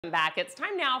Back. It's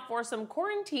time now for some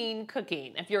quarantine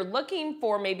cooking. If you're looking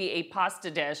for maybe a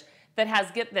pasta dish that has,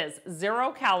 get this,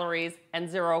 0 calories and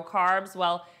 0 carbs,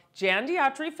 well, Jan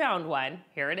Diatri found one.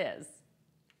 Here it is.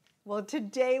 Well,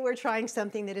 today we're trying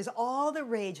something that is all the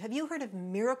rage. Have you heard of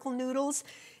Miracle Noodles?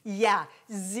 Yeah,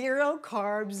 0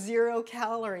 carbs, 0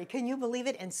 calorie. Can you believe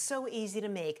it? And so easy to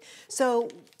make. So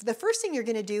the first thing you're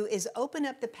going to do is open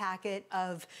up the packet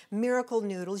of Miracle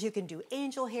Noodles. You can do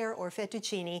angel hair or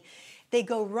fettuccine. They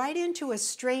go right into a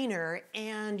strainer,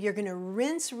 and you're going to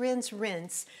rinse, rinse,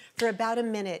 rinse for about a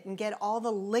minute and get all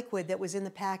the liquid that was in the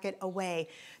packet away.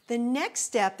 The next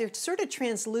step, they're sort of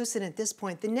translucent at this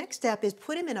point. The next step is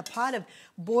put them in a pot of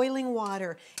boiling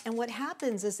water. And what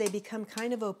happens is they become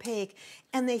kind of opaque,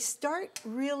 and they start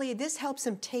really, this helps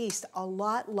them taste a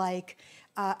lot like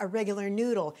a regular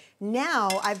noodle. Now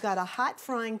I've got a hot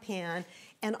frying pan,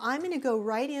 and I'm going to go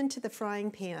right into the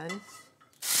frying pan.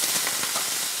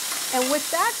 And what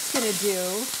that's going to do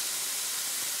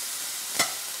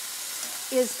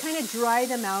is kind of dry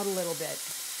them out a little bit.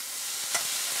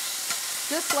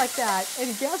 Just like that.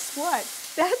 And guess what?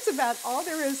 That's about all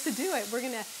there is to do it. We're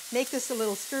going to make this a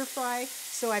little stir fry.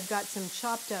 So I've got some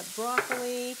chopped up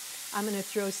broccoli. I'm going to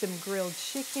throw some grilled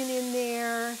chicken in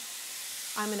there.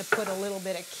 I'm going to put a little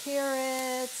bit of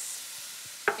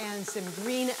carrots and some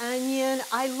green onion.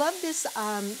 I love this.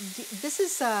 This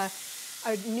is a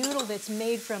noodle that's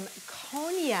made from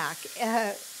cognac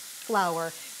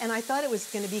flour, and I thought it was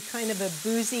going to be kind of a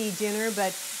boozy dinner,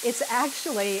 but it's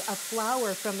actually a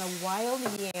flour from the wild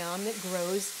yam that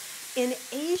grows in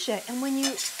Asia. And when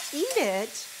you eat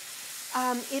it,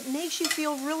 it makes you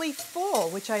feel really full,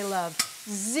 which I love.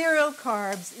 0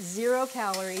 carbs, 0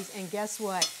 calories, and guess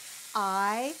what?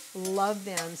 I love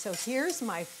them. So here's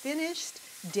my finished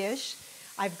dish.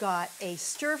 I've got a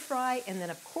stir fry, and then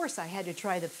of course I had to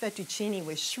try the fettuccine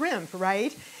with shrimp,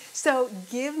 right? So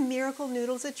give Miracle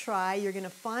Noodles a try. You're going to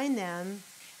find them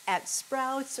at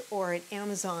Sprouts or at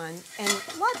Amazon, and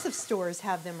lots of stores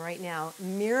have them right now.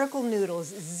 Miracle Noodles,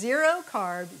 0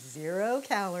 carb, 0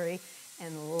 calorie,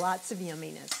 and lots of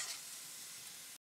yumminess.